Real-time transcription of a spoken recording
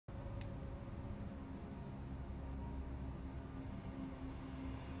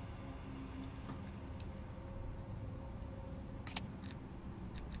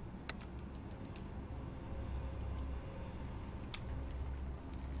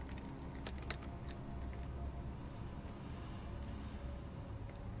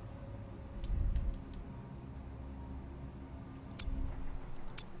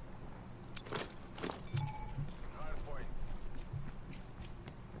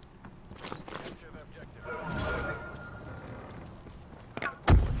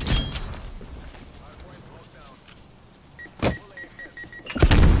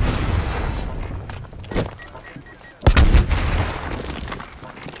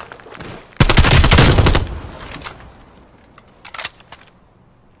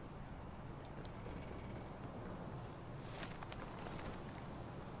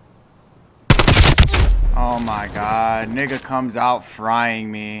Oh my god, nigga comes out frying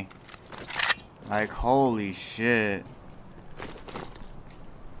me. Like, holy shit.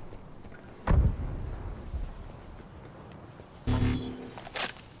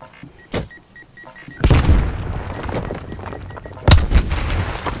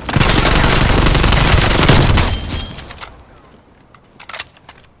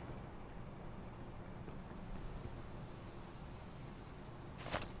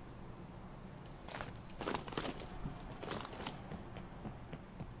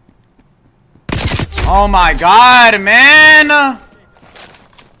 Oh my god, man!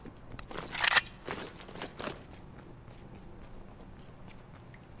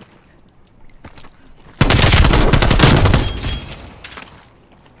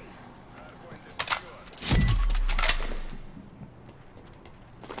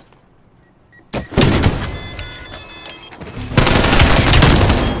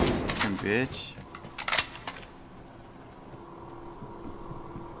 Fucking bitch.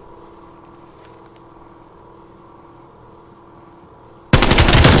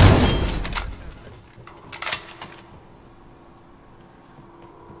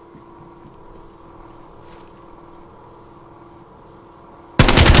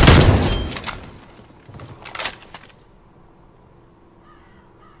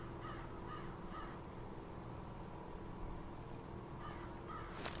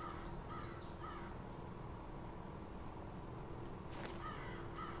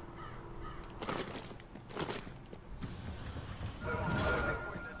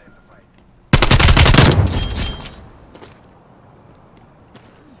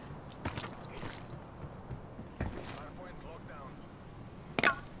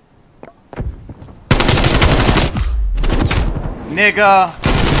 Nigga,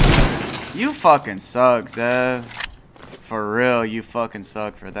 you fucking suck, Zev. For real, you fucking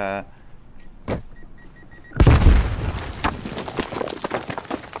suck for that.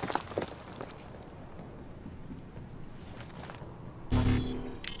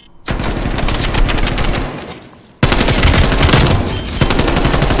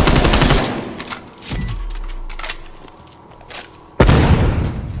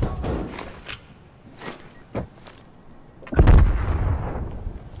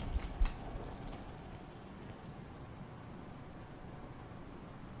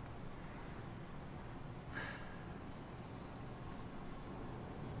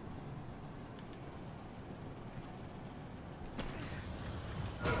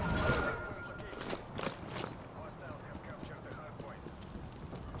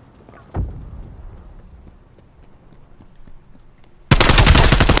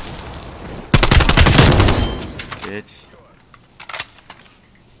 Bitch.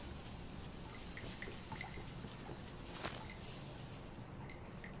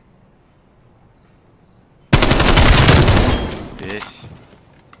 Bitch.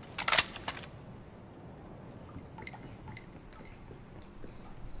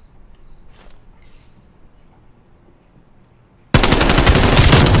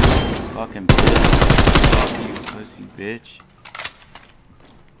 Fucking bitch. Fuck you, pussy bitch.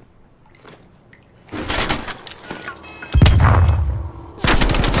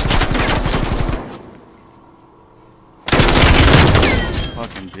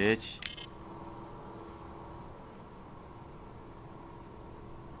 Fucking bitch.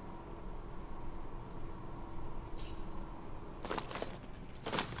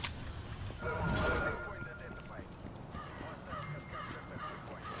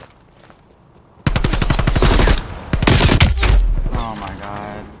 Oh my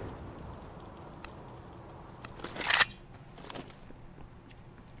god.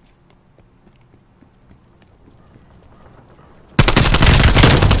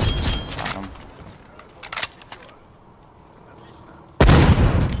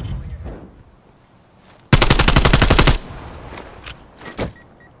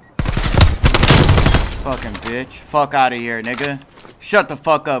 Fucking bitch. Fuck out of here, nigga. Shut the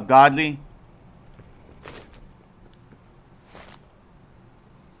fuck up, Godly.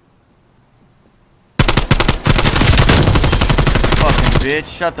 Fucking bitch.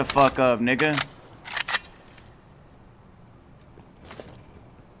 Shut the fuck up, nigga.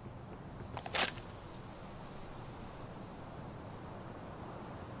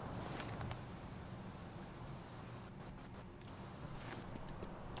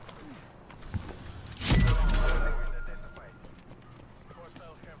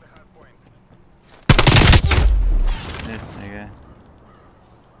 This nigga.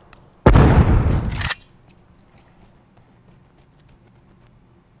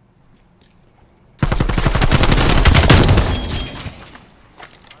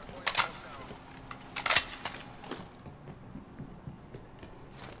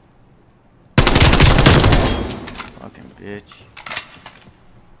 bitch.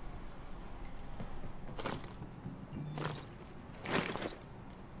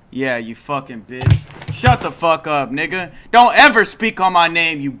 Yeah, you fucking bitch. Shut the fuck up, nigga. Don't ever speak on my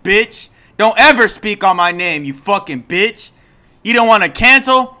name, you bitch. Don't ever speak on my name, you fucking bitch. You don't want to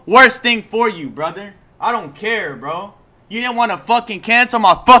cancel? Worst thing for you, brother. I don't care, bro. You didn't want to fucking cancel?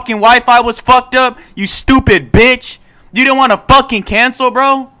 My fucking Wi-Fi was fucked up? You stupid bitch. You didn't want to fucking cancel,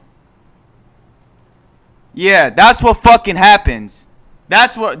 bro? Yeah, that's what fucking happens.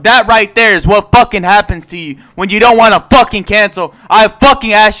 That right there is what fucking happens to you when you don't want to fucking cancel. I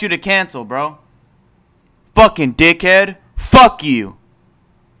fucking asked you to cancel, bro. Fucking dickhead. Fuck you.